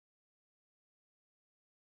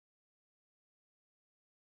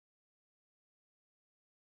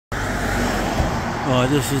Right,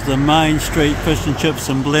 this is the main street fish and chips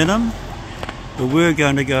in Blenheim. But we're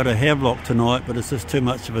going to go to Havelock tonight, but it's just too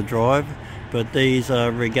much of a drive. But these are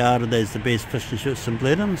regarded as the best fish and chips in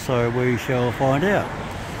Blenheim, so we shall find out.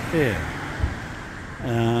 Yeah.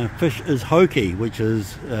 Fish is hokey, which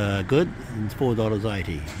is good. It's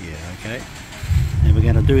 $4.80. Yeah, okay. And we're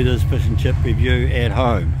going to do this fish and chip review at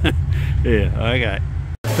home. Yeah, okay.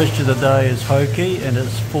 Fish of the day is hokey, and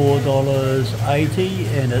it's $4.80,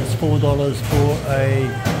 and it's $4 for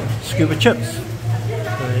a scoop of chips. So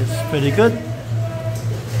it's pretty good.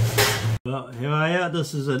 Well, here I are.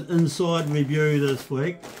 This is an inside review this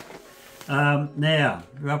week. Now,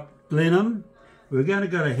 we're up Blenheim. We're going to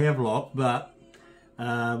go to Havelock, but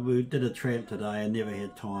we did a tramp today and never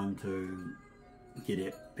had time to get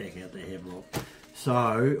it back out to Havelock.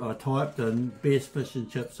 So I typed in best fish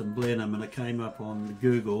and chips in Blenheim and it came up on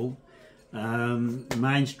Google,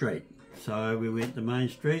 Main Street. So we went to Main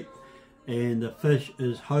Street and the fish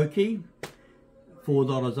is hokey,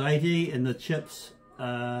 $4.80, and the chips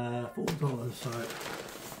 $4. So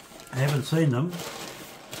I haven't seen them,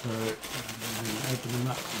 so I'm going to open them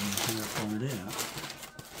up and find out.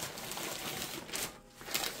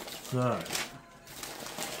 So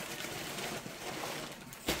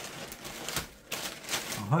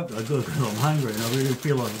I hope they're good because I'm hungry and I really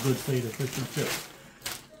feel like a good feed of fish and chips.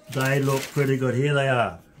 They look pretty good. Here they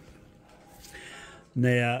are.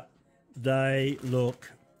 Now, they look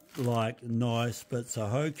like nice bits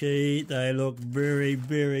of hokey. They look very,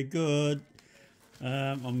 very good.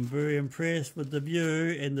 I'm very impressed with the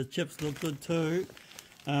view, and the chips look good too.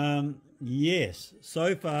 Yes,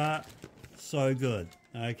 so far, so good.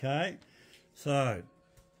 Okay, so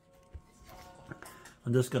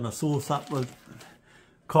I'm just going to sauce up with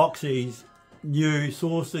Coxie's new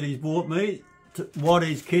sauce that he's bought me,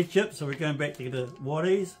 Waddy's ketchup. So we're going back to the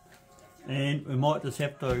Waddy's, and we might just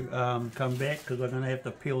have to come back because we're going to have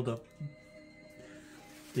to peel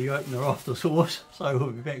the opener off the sauce. So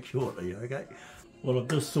we'll be back shortly. Okay. Well, I've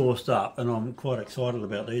just sauced up and I'm quite excited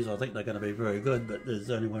about these. I think they're going to be very good, but there's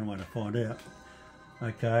only one way to find out.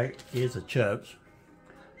 Okay, here's the chips.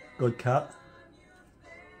 Good cut.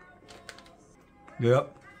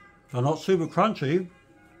 Yep. They're not super crunchy,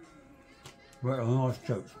 but they're nice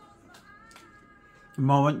chips.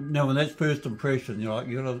 Now when that's first impression, you're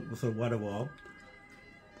going to sort of wait a while.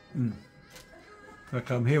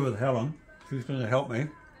 Okay, I'm here with Helen. She's going to help me.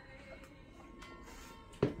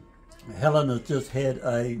 Helen has just had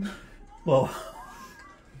a, well,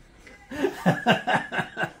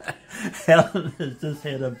 Helen has just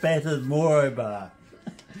had a battered Moro bar.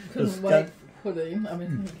 Couldn't wait for pudding. I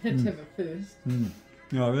mean, you had to have it first.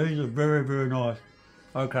 No, these are very, very nice.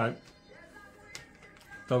 Okay.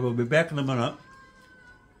 So we'll be back in a minute.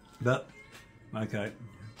 But, okay,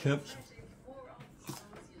 chips.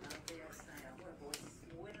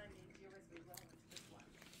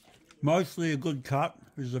 Mostly a good cut.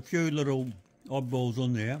 There's a few little oddballs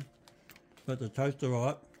in there, but the toast are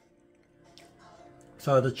right.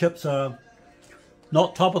 So the chips are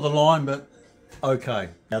not top of the line, but okay.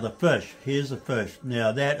 Now the fish, here's the fish.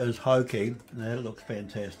 Now that is hokey. That looks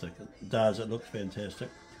fantastic. It does, it looks fantastic.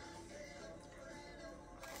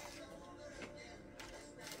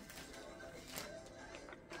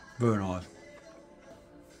 Very nice.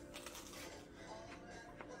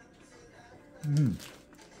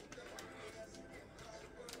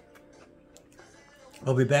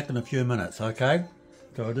 I'll be back in a few minutes, okay?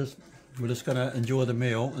 So we're just going to enjoy the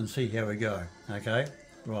meal and see how we go, okay?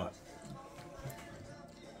 Right.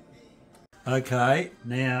 Okay,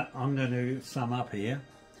 now I'm going to sum up here.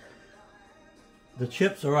 The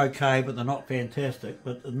chips are okay, but they're not fantastic,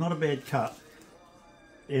 but they're not a bad cut.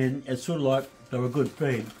 And it's sort of like they're a good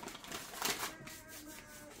feed.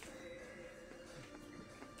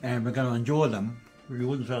 And we're going to enjoy them. We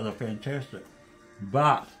wouldn't say they're fantastic.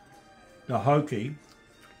 But the hokey,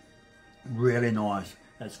 really nice.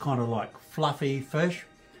 It's kind of like fluffy fish,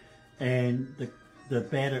 and the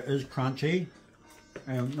batter is crunchy.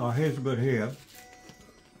 And oh, here's a bit here.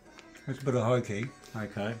 That's a bit of hokey.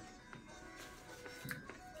 Okay.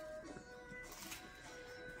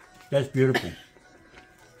 That's beautiful.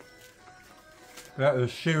 That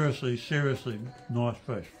is seriously, seriously nice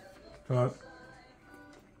fish. So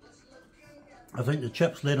I think the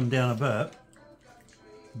chips let them down a bit,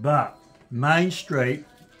 but Main Street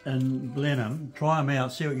in Blenheim, try them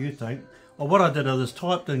out, see what you think. Well, what I did is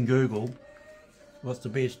typed in Google, what's the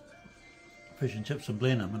best fish and chips in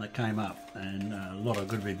Blenheim, and it came up, and a lot of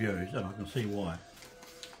good reviews, and I can see why.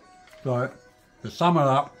 So, to sum it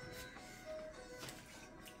up,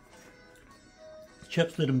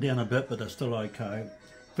 chips let them down a bit, but they're still okay.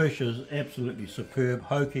 Fish is absolutely superb.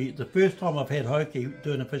 Hokey, the first time I've had hokey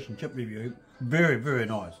doing a fish and chip review, very, very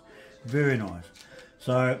nice. Very nice.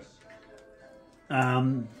 So,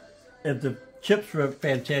 if the chips were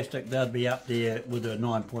fantastic, they'd be up there with a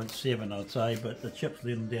 9.7, I'd say, but the chips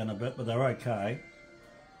let them down a bit, but they're okay.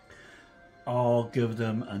 I'll give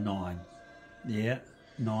them a 9. Yeah,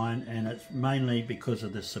 9, and it's mainly because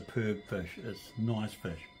of the superb fish. It's nice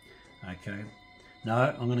fish. Okay.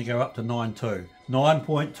 No, I'm going to go up to 9.2.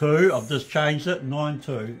 9.2, I've just changed it.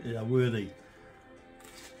 9.2, yeah, worthy.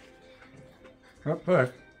 That fish,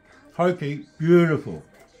 hokey, beautiful.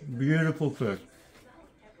 Beautiful fish.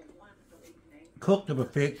 Cooked to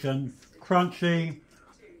perfection, crunchy.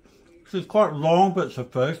 This is quite long bits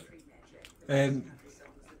of fish. And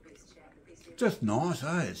just nice,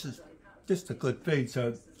 eh? It's just a good feed.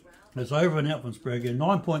 So it's over and out from Spraggo.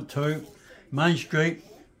 9.2, Main Street,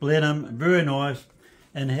 Blenheim, very nice.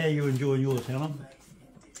 And how are you enjoying yours, Helen?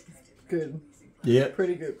 Good. Yeah.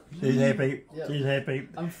 Pretty good. She's happy. Yep. She's happy.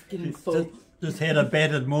 I'm getting full. Just had a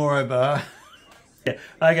battered Moro bar. Yeah.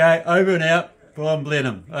 Okay, over and out from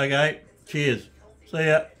Blenheim. Okay, cheers. See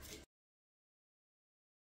ya.